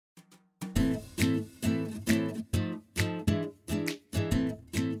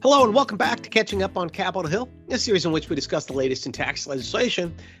Hello and welcome back to Catching Up on Capitol Hill, a series in which we discuss the latest in tax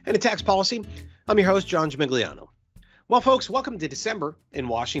legislation and in tax policy. I'm your host, John Gimigliano. Well, folks, welcome to December in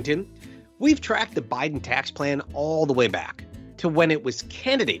Washington. We've tracked the Biden tax plan all the way back to when it was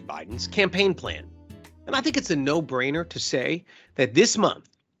candidate Biden's campaign plan. And I think it's a no-brainer to say that this month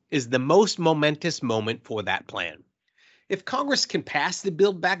is the most momentous moment for that plan. If Congress can pass the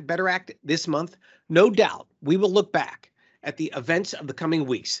Build Back Better Act this month, no doubt we will look back at the events of the coming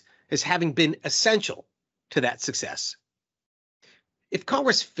weeks as having been essential to that success. If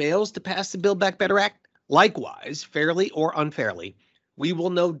Congress fails to pass the Build Back Better Act, likewise, fairly or unfairly, we will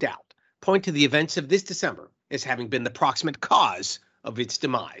no doubt point to the events of this December as having been the proximate cause of its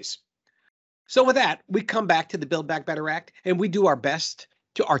demise. So with that, we come back to the Build Back Better Act and we do our best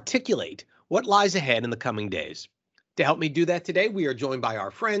to articulate what lies ahead in the coming days. To help me do that today, we are joined by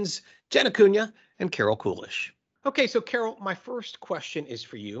our friends, Jen Acuna and Carol Kulisch. Okay, so Carol, my first question is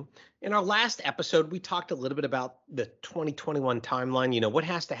for you. In our last episode, we talked a little bit about the 2021 timeline, what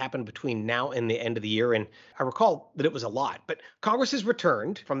has to happen between now and the end of the year. And I recall that it was a lot, but Congress has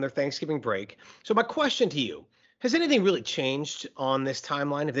returned from their Thanksgiving break. So my question to you, has anything really changed on this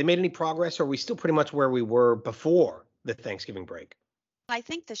timeline? Have they made any progress, or are we still pretty much where we were before the Thanksgiving break? I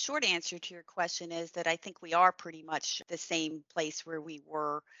think the short answer to your question is that I think we are pretty much the same place where we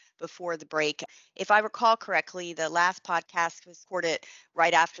were before the break. If I recall correctly, the last podcast was recorded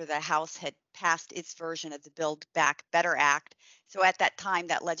right after the House had passed its version of the Build Back Better Act. So at that time,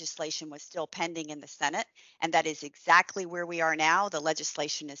 that legislation was still pending in the Senate, and that is exactly where we are now. The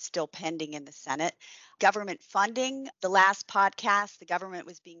legislation is still pending in the Senate. Government funding, the last podcast, the government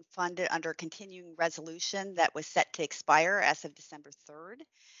was being funded under a continuing resolution that was set to expire as of December 3rd.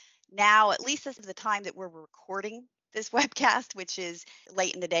 Now, at least as of the time that we're recording this webcast, which is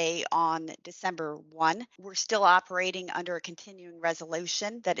late in the day on December 1, we're still operating under a continuing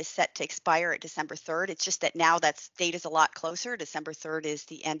resolution that is set to expire at December 3rd. It's just that now that date is a lot closer. December 3rd is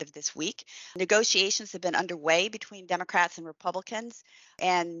the end of this week. Negotiations have been underway between Democrats and Republicans.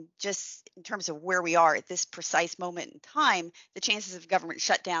 And just in terms of where we are at this precise moment in time, the chances of government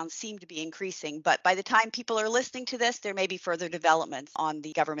shutdown seem to be increasing. But by the time people are listening to this, there may be further developments on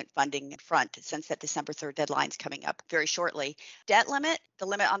the government funding front, since that December 3rd deadline is coming up very shortly. Debt limit, the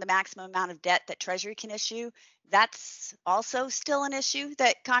limit on the maximum amount of debt that Treasury can issue, that's also still an issue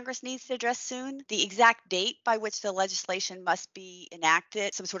that Congress needs to address soon. The exact date by which the legislation must be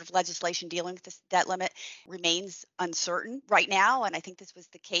enacted, some sort of legislation dealing with this debt limit, remains uncertain right now. And I think this was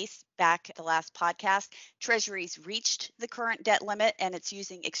the case back at the last podcast. Treasury's reached the current debt limit, and it's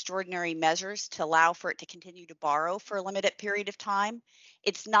using extraordinary measures to allow for it to continue to borrow for a limited period of time.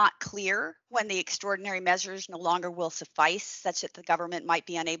 It's not clear when the extraordinary measures no longer will suffice, such that the government might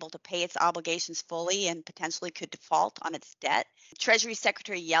be unable to pay its obligations fully and potentially could default on its debt. Treasury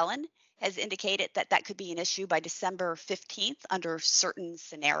Secretary Yellen has indicated that that could be an issue by December 15th under certain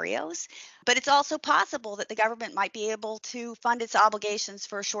scenarios. But it's also possible that the government might be able to fund its obligations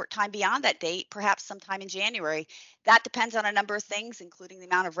for a short time beyond that date, perhaps sometime in January. That depends on a number of things, including the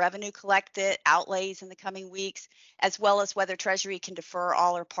amount of revenue collected, outlays in the coming weeks, as well as whether Treasury can defer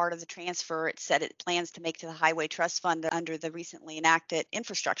all or part of the transfer it said it plans to make to the Highway Trust Fund under the recently enacted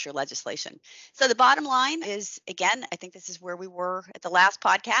infrastructure legislation. So the bottom line is, again, I think this is where we were at the last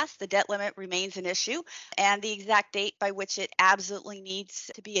podcast. The debt limit remains an issue, and the exact date by which it absolutely needs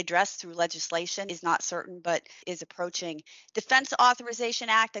to be addressed through legislation is not certain, but is approaching. Defense Authorization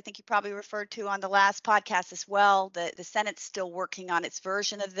Act, I think you probably referred to on the last podcast as well. The Senate's still working on its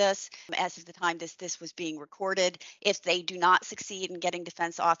version of this as of the time this was being recorded. If they do not succeed in getting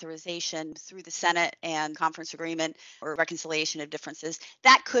defense authorization through the Senate and conference agreement or reconciliation of differences,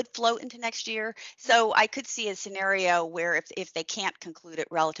 that could float into next year. So I could see a scenario where if they can't conclude it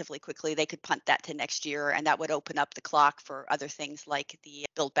relatively quickly, they could punt that to next year, and that would open up the clock for other things like the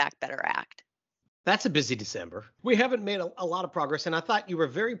Build Back Better Act. That's a busy December. We haven't made a lot of progress, and I thought you were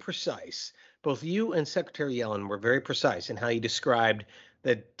very precise. Both you and Secretary Yellen were very precise in how you described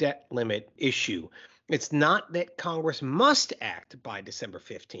the debt limit issue. It's not that Congress must act by December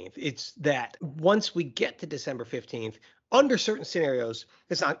 15th. It's that once we get to December 15th, under certain scenarios,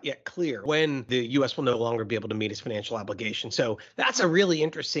 it's not yet clear when the U.S. will no longer be able to meet its financial obligations. So that's a really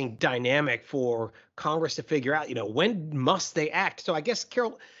interesting dynamic for Congress to figure out, when must they act? So I guess,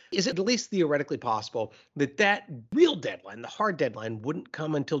 Carol, is it at least theoretically possible that that real deadline, the hard deadline, wouldn't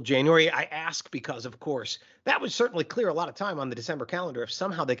come until January? I ask because, of course, that would certainly clear a lot of time on the December calendar if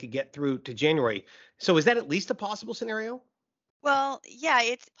somehow they could get through to January. So is that at least a possible scenario? Well, yeah,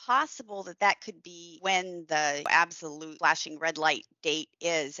 it's possible that that could be when the absolute flashing red light date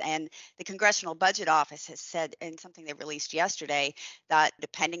is. And the Congressional Budget Office has said in something they released yesterday that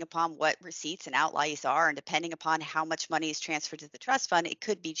depending upon what receipts and outlays are, and depending upon how much money is transferred to the trust fund, it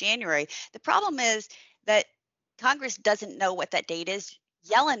could be January. The problem is that Congress doesn't know what that date is.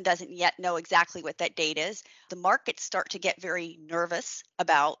 Yellen doesn't yet know exactly what that date is. The markets start to get very nervous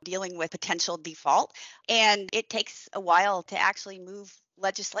about dealing with potential default. And it takes a while to actually move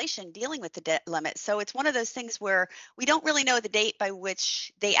legislation dealing with the debt limit. So it's one of those things where we don't really know the date by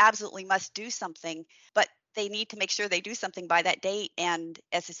which they absolutely must do something, but they need to make sure they do something by that date. And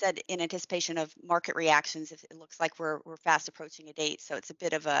as I said, in anticipation of market reactions, if it looks like we're fast approaching a date. So it's a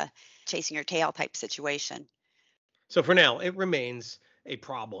bit of a chasing your tail type situation. So for now, it remains a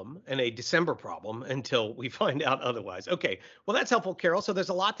problem and a December problem until we find out otherwise. Okay, well, that's helpful, Carol. So there's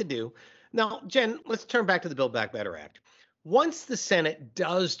a lot to do. Now, Jen, let's turn back to the Build Back Better Act. Once the Senate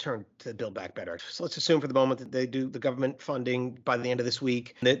does turn to the Build Back Better Act, so let's assume for the moment that they do the government funding by the end of this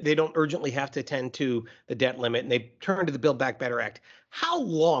week, that they don't urgently have to attend to the debt limit, and they turn to the Build Back Better Act. How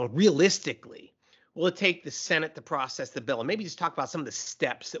long, realistically, will it take the Senate to process the bill? And maybe just talk about some of the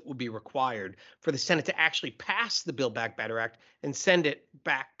steps that will be required for the Senate to actually pass the Build Back Better Act and send it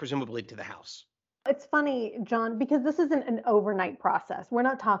back, presumably, to the House. It's funny, John, because this isn't an overnight process. We're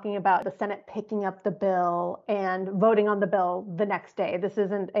not talking about the Senate picking up the bill and voting on the bill the next day. This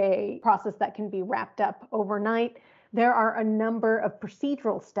isn't a process that can be wrapped up overnight. There are a number of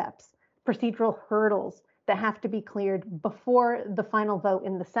procedural steps, procedural hurdles that have to be cleared before the final vote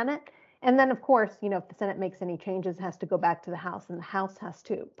in the Senate. And then, of course, if the Senate makes any changes, it has to go back to the House, and the House has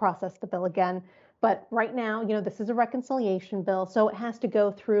to process the bill again. But right now, this is a reconciliation bill, so it has to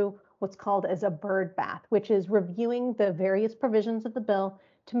go through what's called as a bird bath, which is reviewing the various provisions of the bill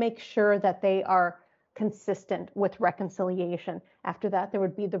to make sure that they are consistent with reconciliation. After that, there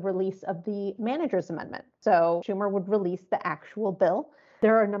would be the release of the manager's amendment. So Schumer would release the actual bill.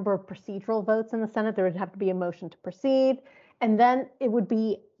 There are a number of procedural votes in the Senate. There would have to be a motion to proceed. And then it would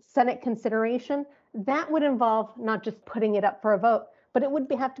be Senate consideration. That would involve not just putting it up for a vote, but it would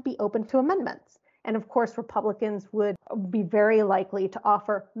have to be open to amendments. And of course, Republicans would be very likely to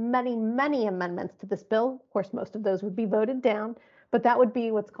offer many, many amendments to this bill. Of course, most of those would be voted down, but that would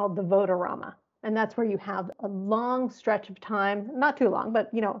be what's called the vote-a-rama. And that's where you have a long stretch of time, not too long,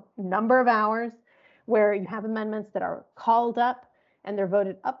 but number of hours where you have amendments that are called up and they're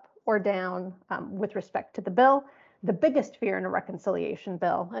voted up or down with respect to the bill. The biggest fear in a reconciliation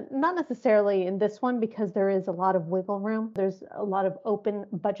bill, and not necessarily in this one because there is a lot of wiggle room. There's a lot of open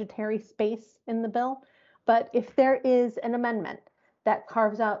budgetary space in the bill. But if there is an amendment that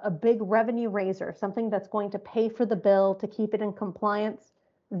carves out a big revenue raiser, something that's going to pay for the bill to keep it in compliance,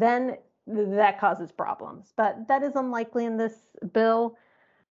 then that causes problems. But that is unlikely in this bill.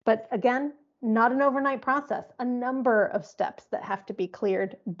 But again, not an overnight process, a number of steps that have to be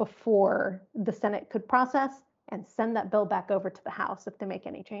cleared before the Senate could process and send that bill back over to the House if they make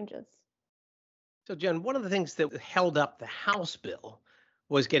any changes. So, Jen, one of the things that held up the House bill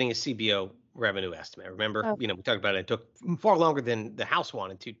was getting a CBO revenue estimate. Remember, we talked about it. It took far longer than the House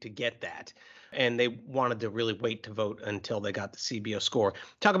wanted to get that. And they wanted to really wait to vote until they got the CBO score.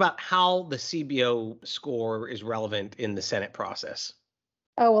 Talk about how the CBO score is relevant in the Senate process.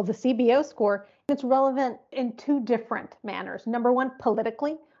 Oh, well, the CBO score, it's relevant in two different manners. Number one,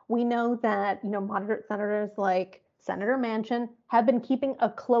 politically. We know that, moderate senators like Senator Manchin have been keeping a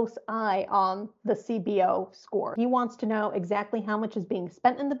close eye on the CBO score. He wants to know exactly how much is being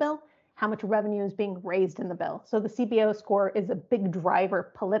spent in the bill, how much revenue is being raised in the bill. So the CBO score is a big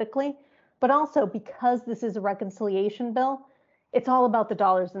driver politically, but also because this is a reconciliation bill, it's all about the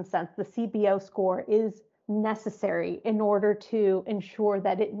dollars and cents. The CBO score is necessary in order to ensure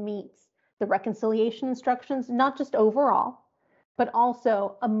that it meets the reconciliation instructions, not just overall, but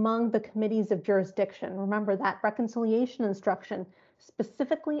also among the committees of jurisdiction. Remember that reconciliation instruction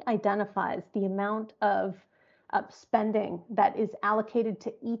specifically identifies the amount of spending that is allocated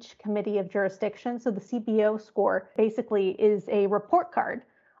to each committee of jurisdiction. So the CBO score basically is a report card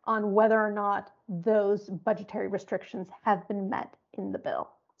on whether or not those budgetary restrictions have been met in the bill.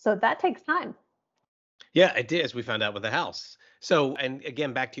 So that takes time. Yeah, it did, as we found out with the House. So, and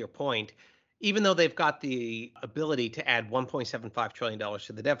again, back to your point, even though they've got the ability to add $1.75 trillion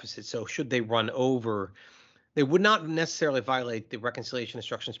to the deficit, so should they run over, they would not necessarily violate the reconciliation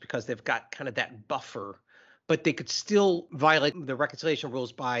instructions because they've got kind of that buffer, but they could still violate the reconciliation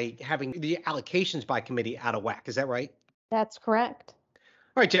rules by having the allocations by committee out of whack. Is that right? That's correct.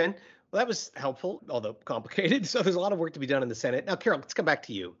 All right, Jen. Well, that was helpful, although complicated. So there's a lot of work to be done in the Senate. Now, Carol, let's come back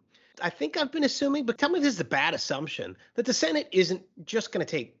to you. I think I've been assuming, but tell me if this is a bad assumption, that the Senate isn't just going to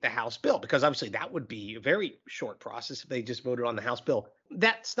take the House bill, because obviously that would be a very short process if they just voted on the House bill.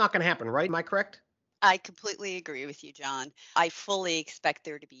 That's not going to happen, right? Am I correct? I completely agree with you, John. I fully expect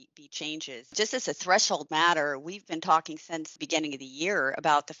there to be changes. Just as a threshold matter, we've been talking since the beginning of the year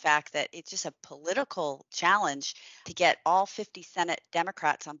about the fact that it's just a political challenge to get all 50 Senate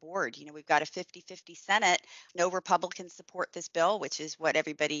Democrats on board. We've got a 50-50 Senate. No Republicans support this bill, which is what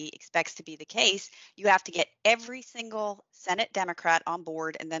everybody expects to be the case. You have to get every single Senate Democrat on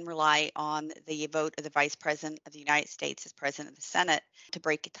board and then rely on the vote of the Vice President of the United States as President of the Senate to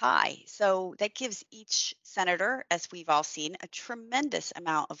break a tie. So that gives each senator, as we've all seen, a tremendous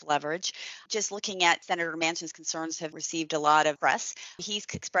amount of leverage. Just looking at Senator Manchin's concerns have received a lot of press. He's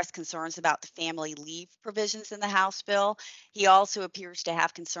expressed concerns about the family leave provisions in the House bill. He also appears to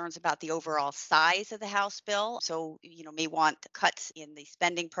have concerns about the overall size of the House bill. So, may want cuts in the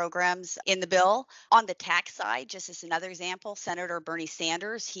spending programs in the bill. On the tax side, just as another example, Senator Bernie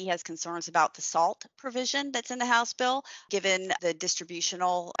Sanders, he has concerns about the SALT provision that's in the House bill, given the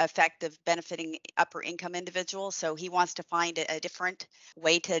distributional effect of benefiting upper income individuals. So he wants to find a different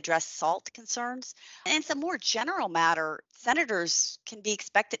way to address SALT concerns. And it's a more general matter. Senators can be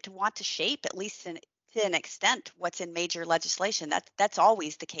expected to want to shape, at least to an extent, what's in major legislation. That's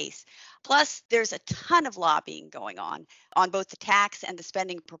always the case. Plus, there's a ton of lobbying going on both the tax and the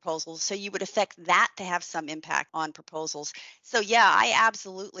spending proposals. So you would expect that to have some impact on proposals. So yeah, I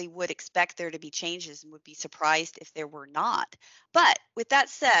absolutely would expect there to be changes and would be surprised if there were not. But with that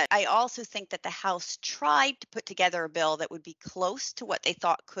said, I also think that the House tried to put together a bill that would be close to what they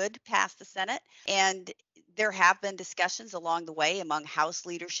thought could pass the Senate. And there have been discussions along the way among House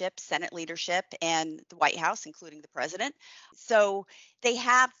leadership, Senate leadership, and the White House, including the president. So they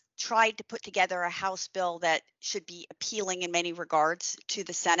have tried to put together a House bill that should be appealing in many regards to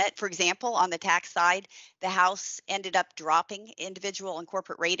the Senate. For example, on the tax side, the House ended up dropping individual and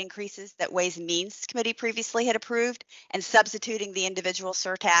corporate rate increases that Ways and Means Committee previously had approved and substituting the individual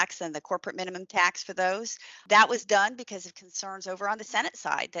surtax and the corporate minimum tax for those. That was done because of concerns over on the Senate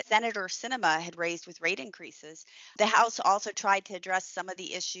side that Senator Sinema had raised with rate increases. The House also tried to address some of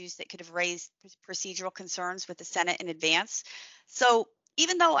the issues that could have raised procedural concerns with the Senate in advance. So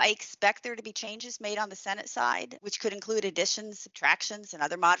even though I expect there to be changes made on the Senate side, which could include additions, subtractions, and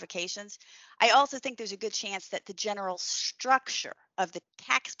other modifications, I also think there's a good chance that the general structure of the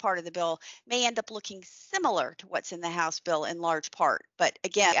tax part of the bill may end up looking similar to what's in the House bill in large part. But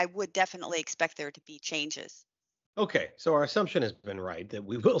again, I would definitely expect there to be changes. Okay, so our assumption has been right that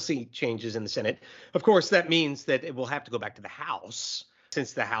we will see changes in the Senate. Of course, that means that it will have to go back to the House,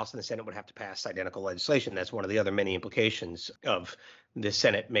 since the House and the Senate would have to pass identical legislation. That's one of the other many implications of the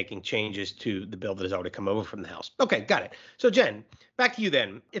Senate making changes to the bill that has already come over from the House. Okay, got it. So Jen, back to you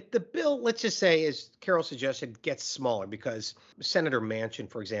then. If the bill, let's just say, as Carol suggested, gets smaller because Senator Manchin,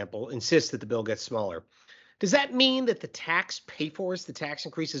 for example, insists that the bill gets smaller, does that mean that the tax pay-fors, the tax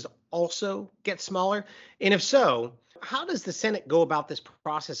increases, also get smaller? And if so, how does the Senate go about this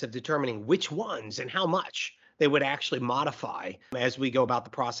process of determining which ones and how much they would actually modify as we go about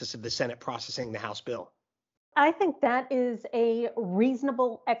the process of the Senate processing the House bill? I think that is a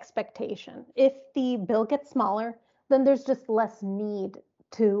reasonable expectation. If the bill gets smaller, then there's just less need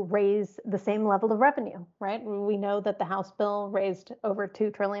to raise the same level of revenue, right? We know that the House bill raised over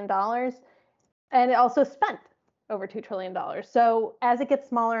 $2 trillion and it also spent over $2 trillion. So as it gets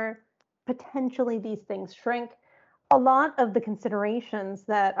smaller, potentially these things shrink. A lot of the considerations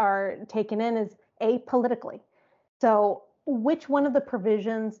that are taken in is apolitically. So which one of the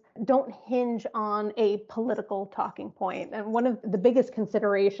provisions don't hinge on a political talking point? And one of the biggest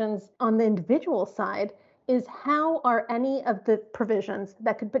considerations on the individual side is how are any of the provisions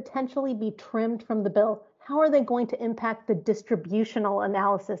that could potentially be trimmed from the bill, how are they going to impact the distributional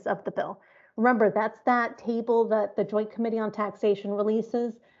analysis of the bill? Remember, that's that table that the Joint Committee on Taxation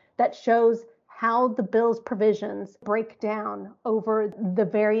releases that shows how the bill's provisions break down over the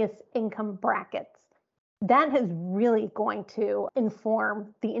various income brackets. That is really going to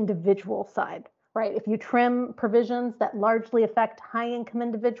inform the individual side, right? If you trim provisions that largely affect high-income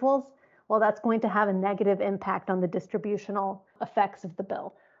individuals, well, that's going to have a negative impact on the distributional effects of the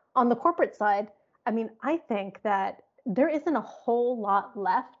bill. On the corporate side, I think that there isn't a whole lot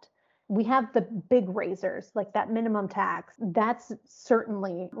left. We have the big raisers, like that minimum tax. That's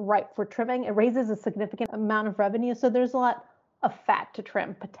certainly ripe for trimming. It raises a significant amount of revenue, so there's a lot of fat to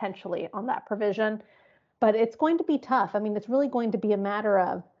trim potentially on that provision. But it's going to be tough. It's really going to be a matter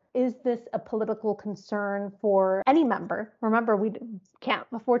of, is this a political concern for any member? Remember, we can't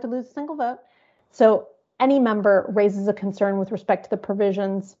afford to lose a single vote. So any member raises a concern with respect to the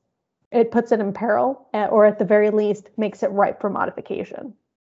provisions, it puts it in peril, or at the very least makes it ripe for modification.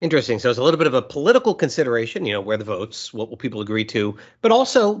 Interesting. So it's a little bit of a political consideration, where the votes, what will people agree to? But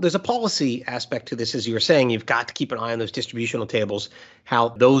also there's a policy aspect to this. As you were saying, you've got to keep an eye on those distributional tables, how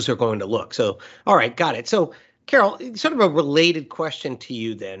those are going to look. So, all right, got it. So, Carol, sort of a related question to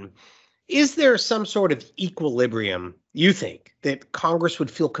you then. Is there some sort of equilibrium, you think, that Congress would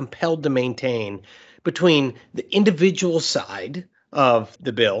feel compelled to maintain between the individual side of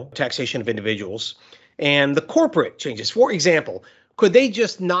the bill, taxation of individuals, and the corporate changes? For example, could they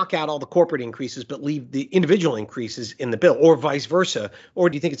just knock out all the corporate increases but leave the individual increases in the bill, or vice versa? Or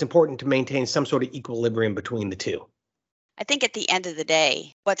do you think it's important to maintain some sort of equilibrium between the two? I think at the end of the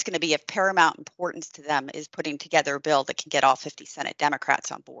day, what's going to be of paramount importance to them is putting together a bill that can get all 50 Senate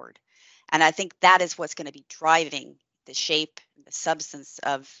Democrats on board. And I think that is what's going to be driving the shape and the substance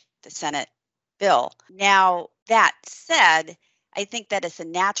of the Senate bill. Now, that said, I think that it's a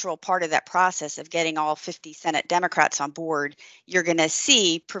natural part of that process of getting all 50 Senate Democrats on board. You're going to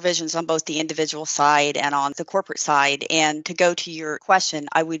see provisions on both the individual side and on the corporate side. And to go to your question,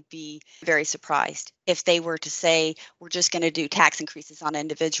 I would be very surprised if they were to say, we're just going to do tax increases on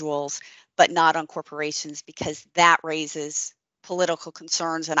individuals, but not on corporations, because that raises political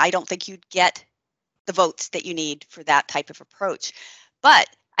concerns. And I don't think you'd get the votes that you need for that type of approach. But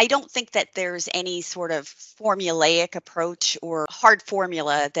I don't think that there's any sort of formulaic approach or hard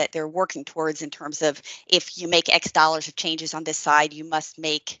formula that they're working towards in terms of, if you make X dollars of changes on this side, you must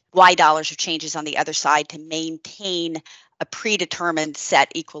make Y dollars of changes on the other side to maintain a predetermined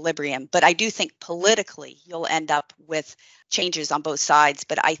set equilibrium. But I do think politically you'll end up with changes on both sides.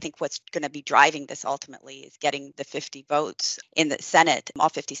 But I think what's going to be driving this ultimately is getting the 50 votes in the Senate, all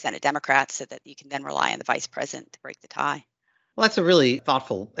 50 Senate Democrats, so that you can then rely on the vice president to break the tie. Well, that's a really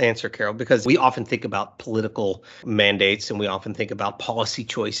thoughtful answer, Carol, because we often think about political mandates and we often think about policy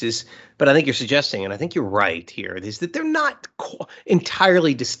choices. But I think you're suggesting, and I think you're right here, is that they're not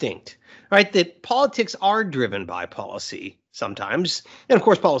entirely distinct, right? That politics are driven by policy sometimes. And of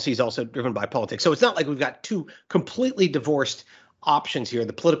course, policy is also driven by politics. So it's not like we've got two completely divorced options here,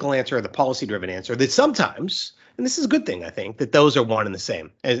 the political answer or the policy driven answer, that sometimes, and this is a good thing, I think, that those are one and the same.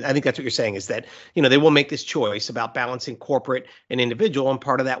 And I think that's what you're saying, is that, they will make this choice about balancing corporate and individual, and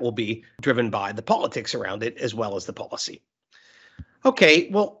part of that will be driven by the politics around it as well as the policy. Okay,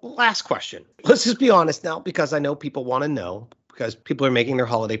 well, last question. Let's just be honest now, because I know people want to know, because people are making their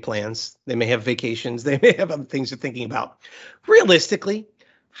holiday plans. They may have vacations. They may have other things they're thinking about. Realistically,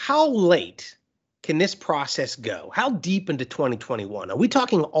 how late can this process go? How deep into 2021? Are we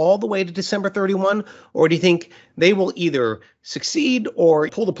talking all the way to December 31? Or do you think they will either succeed or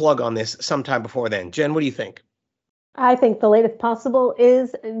pull the plug on this sometime before then? Jen, what do you think? I think the latest possible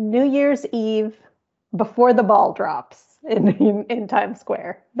is New Year's Eve before the ball drops in Times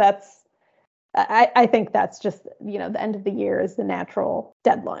Square. I think that's just, the end of the year is the natural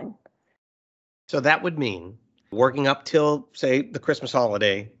deadline. So that would mean working up till, say, the Christmas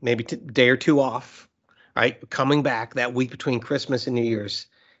holiday, maybe a day or two off, right? Coming back that week between Christmas and New Year's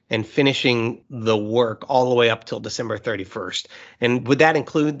and finishing the work all the way up till December 31st. And would that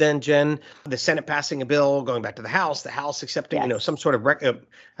include then, Jen, the Senate passing a bill, going back to the House accepting, Yes. Some sort of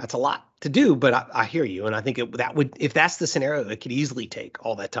that's a lot to do, but I hear you. And I think that would, if that's the scenario, it could easily take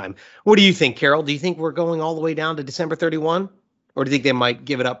all that time. What do you think, Carol? Do you think we're going all the way down to December 31? Or do you think they might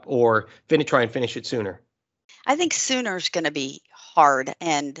give it up or try and finish it sooner? I think sooner is going to be hard,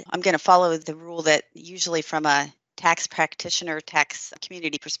 and I'm going to follow the rule that usually from a tax practitioner, tax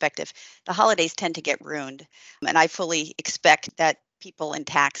community perspective, the holidays tend to get ruined. And I fully expect that people in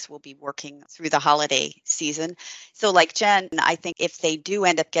tax will be working through the holiday season. So like Jen, I think if they do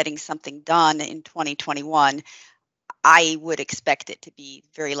end up getting something done in 2021, I would expect it to be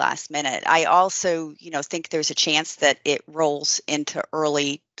very last minute. I also, think there's a chance that it rolls into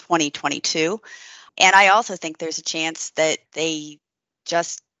early 2022. And I also think there's a chance that they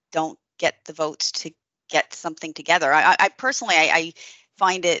just don't get the votes to get something together. I personally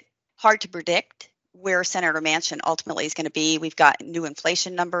find it hard to predict where Senator Manchin ultimately is going to be. We've got new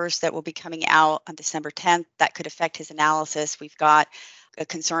inflation numbers that will be coming out on December 10th that could affect his analysis. We've got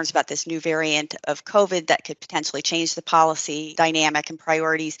concerns about this new variant of COVID that could potentially change the policy dynamic and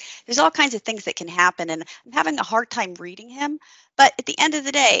priorities. There's all kinds of things that can happen, and I'm having a hard time reading him. But at the end of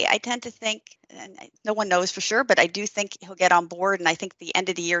the day, I tend to think, and no one knows for sure, but I do think he'll get on board. And I think the end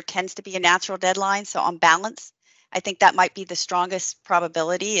of the year tends to be a natural deadline. So on balance, I think that might be the strongest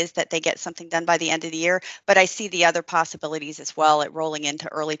probability, is that they get something done by the end of the year. But I see the other possibilities as well, at rolling into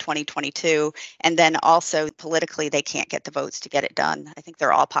early 2022. And then also politically, they can't get the votes to get it done. I think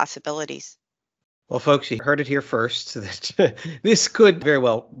they're all possibilities. Well, folks, you heard it here first that this could very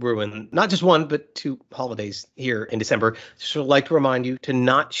well ruin not just one, but two holidays here in December. So I'd like to remind you to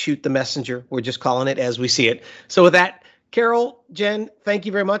not shoot the messenger. We're just calling it as we see it. So with that, Carol, Jen, thank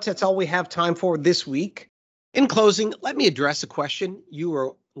you very much. That's all we have time for this week. In closing, let me address a question you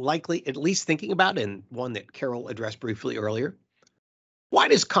are likely at least thinking about, and one that Carol addressed briefly earlier. Why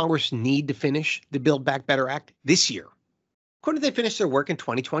does Congress need to finish the Build Back Better Act this year? Couldn't they finish their work in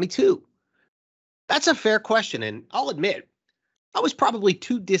 2022? That's a fair question, and I'll admit, I was probably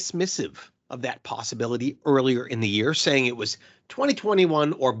too dismissive of that possibility earlier in the year, saying it was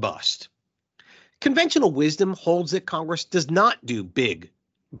 2021 or bust. Conventional wisdom holds that Congress does not do big,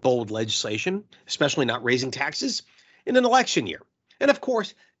 bold legislation, especially not raising taxes, in an election year. And of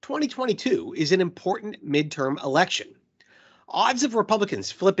course, 2022 is an important midterm election. Odds of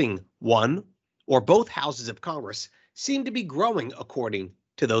Republicans flipping one or both houses of Congress seem to be growing, according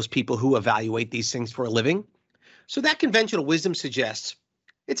to those people who evaluate these things for a living. So that conventional wisdom suggests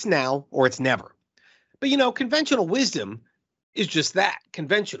it's now or it's never. But conventional wisdom is just that,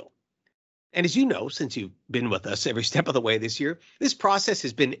 conventional. And as you know, since you've been with us every step of the way this year, this process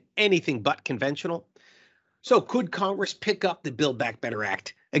has been anything but conventional. So could Congress pick up the Build Back Better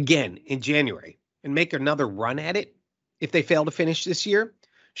Act again in January and make another run at it if they fail to finish this year?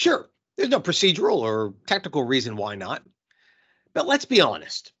 Sure, there's no procedural or technical reason why not. But let's be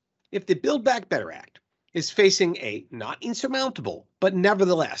honest, if the Build Back Better Act is facing a not insurmountable, but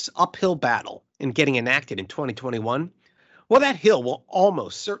nevertheless uphill battle in getting enacted in 2021, well, that hill will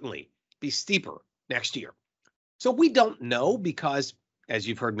almost certainly be steeper next year. So we don't know because, as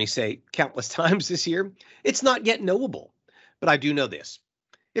you've heard me say countless times this year, it's not yet knowable. But I do know this.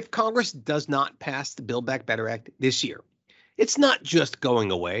 If Congress does not pass the Build Back Better Act this year, it's not just going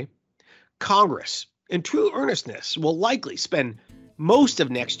away. Congress, in true earnestness, will likely spend most of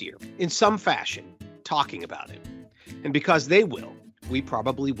next year in some fashion talking about it. And because they will, we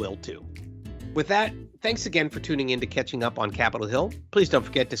probably will too. With that, thanks again for tuning in to Catching Up on Capitol Hill. Please don't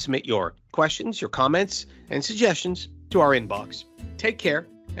forget to submit your questions, your comments, and suggestions to our inbox. Take care,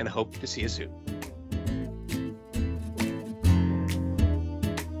 and hope to see you soon.